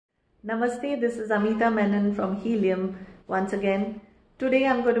Namaste, this is Amita Menon from Helium once again. Today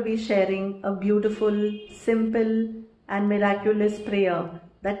I'm going to be sharing a beautiful, simple and miraculous prayer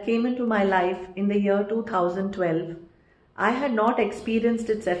that came into my life in the year 2012. I had not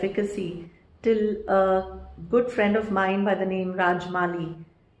experienced its efficacy till a good friend of mine by the name Raj Mali,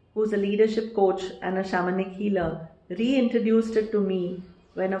 who's a leadership coach and a shamanic healer, reintroduced it to me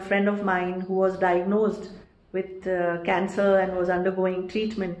when a friend of mine who was diagnosed with cancer and was undergoing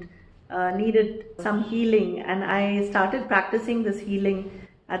treatment needed some healing, and I started practicing this healing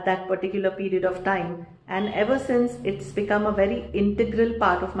at that particular period of time, and ever since it's become a very integral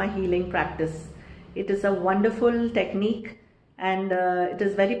part of my healing practice. It is a wonderful technique and it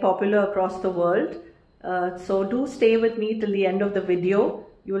is very popular across the world. So do stay with me till the end of the video.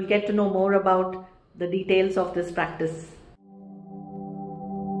 You will get to know more about the details of this practice.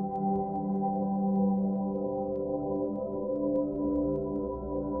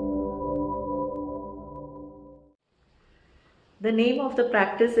 The name of the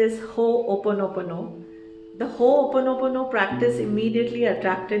practice is Ho'oponopono. The Ho'oponopono practice immediately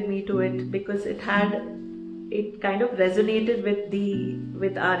attracted me to it because it kind of resonated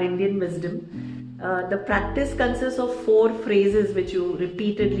with our Indian wisdom. The practice consists of 4 phrases which you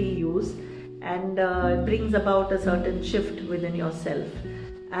repeatedly use, and brings about a certain shift within yourself.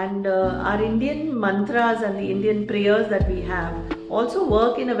 And our Indian mantras and the Indian prayers that we have also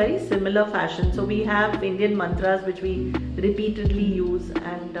work in a very similar fashion. So we have Indian mantras which we repeatedly use,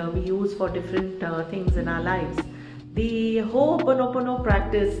 and we use for different things in our lives. The Ho'oponopono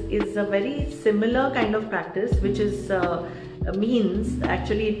practice is a very similar kind of practice, which is means,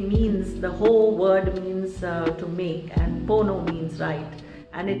 the Ho word means to make, and Pono means right,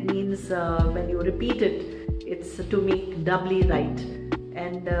 and it means when you repeat it, it's to make doubly right.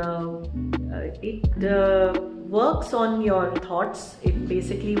 And it works on your thoughts. It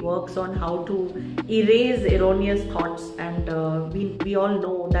basically works on how to erase erroneous thoughts, and we all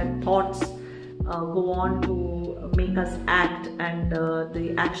know that thoughts go on to make us act, and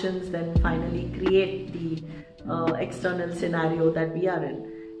the actions then finally create the external scenario that we are in.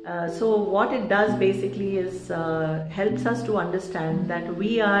 So what it does basically is helps us to understand that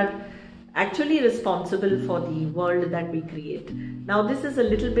we are actually responsible for the world that we create. Now this is a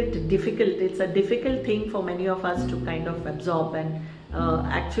little bit difficult. It's a difficult thing for many of us to kind of absorb and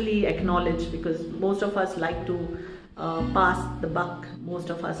actually acknowledge, because most of us like to pass the buck. Most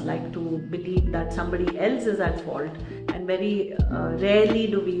of us like to believe that somebody else is at fault, and very rarely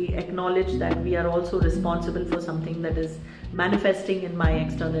do we acknowledge that we are also responsible for something that is manifesting in my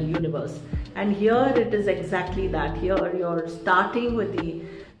external universe. And here it is exactly that. Here you're starting with the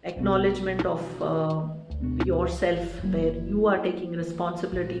acknowledgement of yourself, where you are taking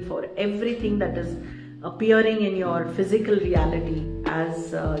responsibility for everything that is appearing in your physical reality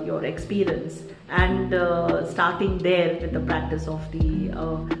as your experience, and starting there with the practice of the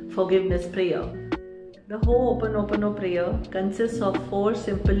forgiveness prayer. The Ho'oponopono prayer consists of 4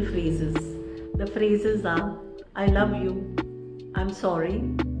 simple phrases. The phrases are: I love you, I'm sorry,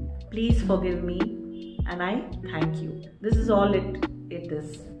 please forgive me, and I thank you. This is all it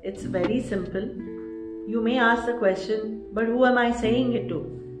is. It's very simple. You may ask the question, but who am I saying it to?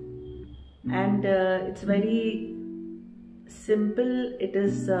 And it's very simple. It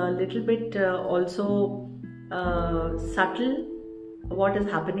is a little bit also subtle what is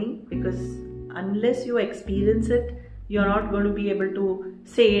happening, because unless you experience it, you're not going to be able to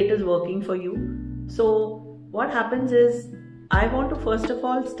say it is working for you. So what happens is, I want to first of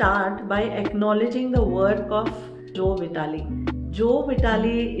all start by acknowledging the work of Vitale.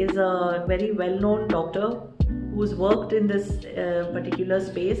 Vitale is a very well-known doctor who's worked in this particular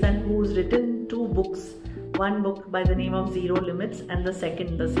space, and who's written 2 books. One book by the name of Zero Limits, and the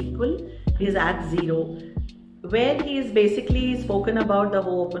second, the sequel, is At Zero, where he is basically spoken about the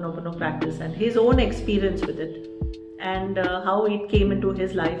Ho'oponopono practice and his own experience with it, and how it came into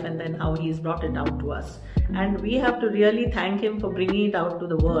his life, and then how he's brought it out to us. And we have to really thank him for bringing it out to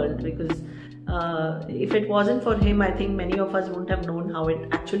the world, because if it wasn't for him, I think many of us wouldn't have known how it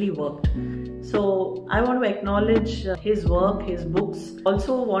actually worked. So I want to acknowledge his work, his books.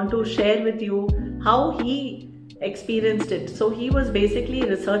 Also want to share with you how he experienced it. So he was basically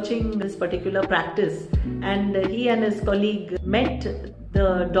researching this particular practice, and he and his colleague met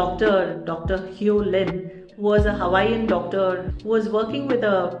the Dr Hew Len, who was a Hawaiian doctor who was working with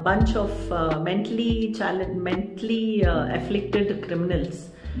a bunch of mentally afflicted criminals.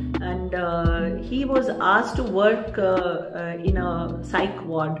 And he was asked to work in a psych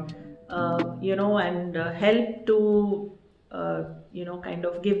ward, and help to, kind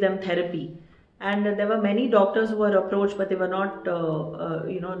of give them therapy. And there were many doctors who were approached, but they were not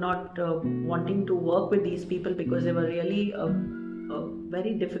wanting to work with these people because they were really a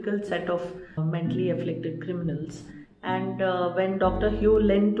very difficult set of mentally afflicted criminals. And when Dr. Hew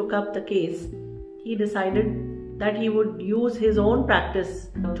Len took up the case, he decided that he would use his own practice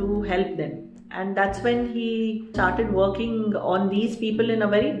to help them. And that's when he started working on these people in a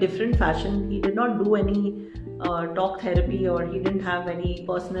very different fashion. He did not do any talk therapy, or he didn't have any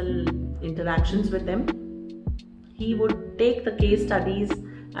personal interactions with them. He would take the case studies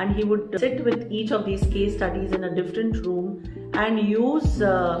and he would sit with each of these case studies in a different room and use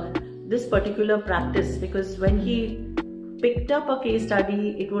this particular practice, because when he picked up a case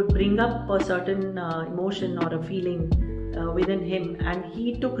study, it would bring up a certain emotion or a feeling within him, and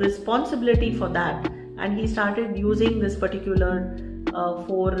he took responsibility for that, and he started using this particular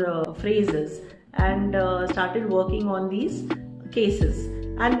 4 phrases and started working on these cases.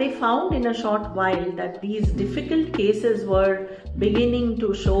 And they found in a short while that these difficult cases were beginning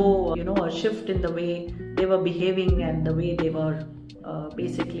to show, a shift in the way they were behaving and the way they were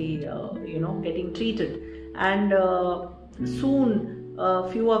basically, getting treated. And soon a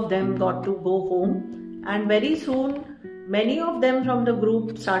few of them got to go home, and very soon many of them from the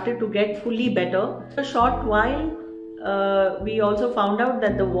group started to get fully better. A short while we also found out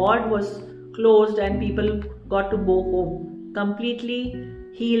that the ward was closed and people got to go home completely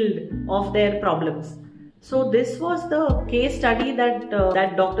healed of their problems. So this was the case study that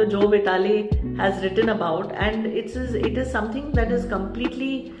Dr. Joe Vitale has written about, and it is something that is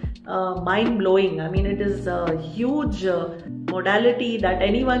completely mind-blowing. I mean, it is a huge modality that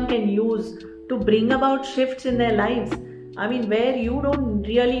anyone can use to bring about shifts in their lives. I mean, where you don't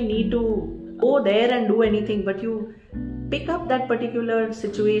really need to go there and do anything, but you pick up that particular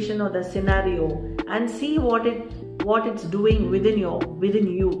situation or the scenario and see what it's doing within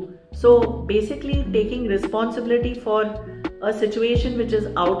you. So basically taking responsibility for a situation which is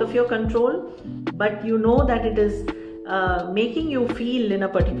out of your control, but you know that it is making you feel in a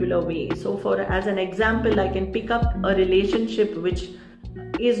particular way. So as an example, I can pick up a relationship which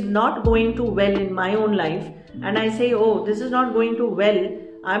is not going too well in my own life, and I say, oh, this is not going too well.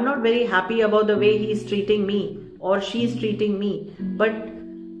 I'm not very happy about the way he's treating me or she's treating me. But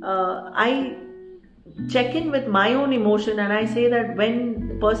I check in with my own emotion and I say that when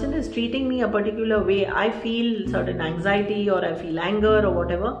the person is treating me a particular way, I feel certain anxiety or I feel anger or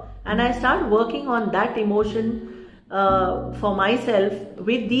whatever, and I start working on that emotion for myself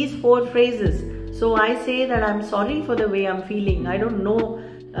with these 4 phrases. So I say that I'm sorry for the way I'm feeling. I don't know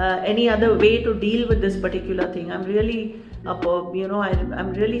any other way to deal with this particular thing. I'm really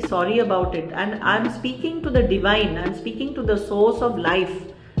I'm really sorry about it, and I'm speaking to the divine. I'm speaking to the source of life.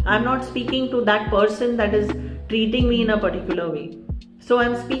 I'm not speaking to that person that is treating me in a particular way. So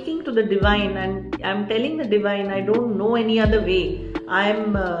I'm speaking to the divine and I'm telling the divine, I don't know any other way.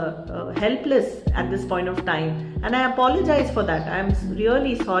 I'm helpless at this point of time, and I apologize for that. I'm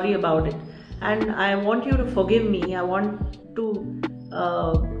really sorry about it, and I want you to forgive me. I want to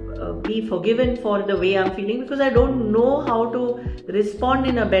be forgiven for the way I'm feeling, because I don't know how to respond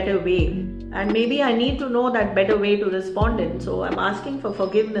in a better way, and maybe I need to know that better way to respond in. So I'm asking for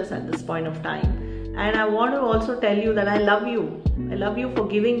forgiveness at this point of time, and I want to also tell you that I love you. I love you for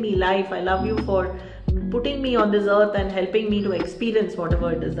giving me life. I love you for putting me on this earth and helping me to experience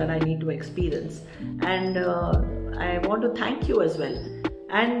whatever it is that I need to experience, and I want to thank you as well.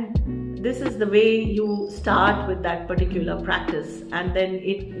 And this is the way you start with that particular practice, and then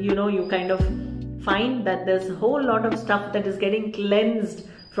you kind of find that there's a whole lot of stuff that is getting cleansed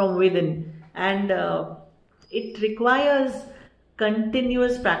from within, and it requires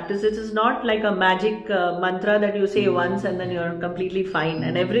continuous practice. It is not like a magic mantra that you say once and then you're completely fine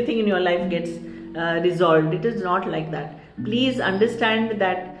and everything in your life gets resolved. It is not like that. Please understand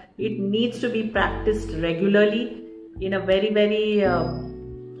that it needs to be practiced regularly in a very, very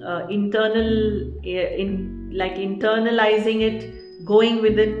internalizing it, going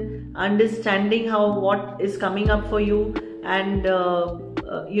within, understanding what is coming up for you, and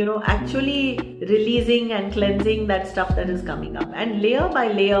actually releasing and cleansing that stuff that is coming up. And layer by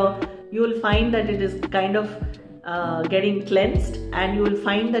layer, you will find that it is kind of getting cleansed, and you will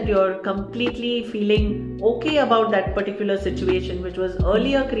find that you're completely feeling okay about that particular situation which was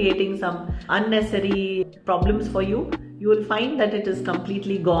earlier creating some unnecessary problems for you. You will find that it is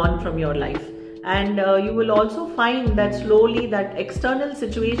completely gone from your life, and you will also find that slowly that external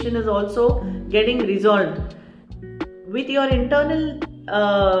situation is also getting resolved. With your internal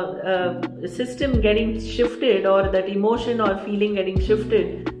system getting shifted, or that emotion or feeling getting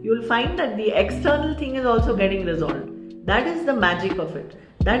shifted, you will find that the external thing is also getting resolved. That is the magic of it.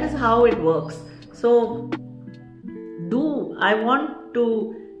 That is how it works. So I want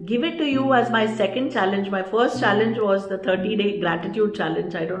to give it to you as my second challenge. My first challenge was the 30-day gratitude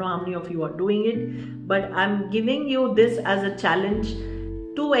challenge. I don't know how many of you are doing it, but I'm giving you this as a challenge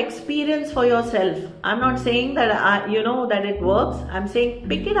to experience for yourself. I'm not saying that that it works. I'm saying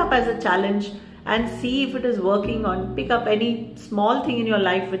pick it up as a challenge and see if it is working. On pick up any small thing in your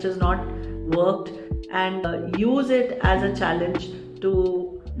life which has not worked and use it as a challenge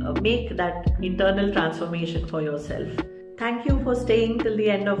to make that internal transformation for yourself. Thank you for staying till the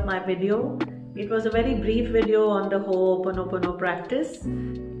end of my video. It was a very brief video on the Ho'oponopono practice.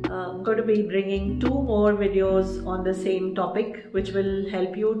 I'm going to be bringing 2 more videos on the same topic, which will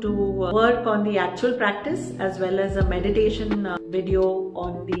help you to work on the actual practice, as well as a meditation video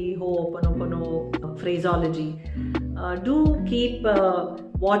on the Ho'oponopono phraseology. Do keep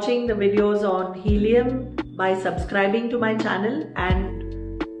watching the videos on helium by subscribing to my channel and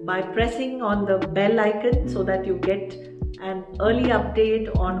by pressing on the bell icon so that you get an early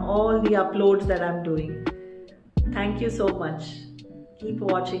update on all the uploads that I'm doing. Thank you so much. Keep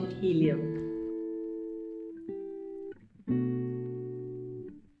watching helium.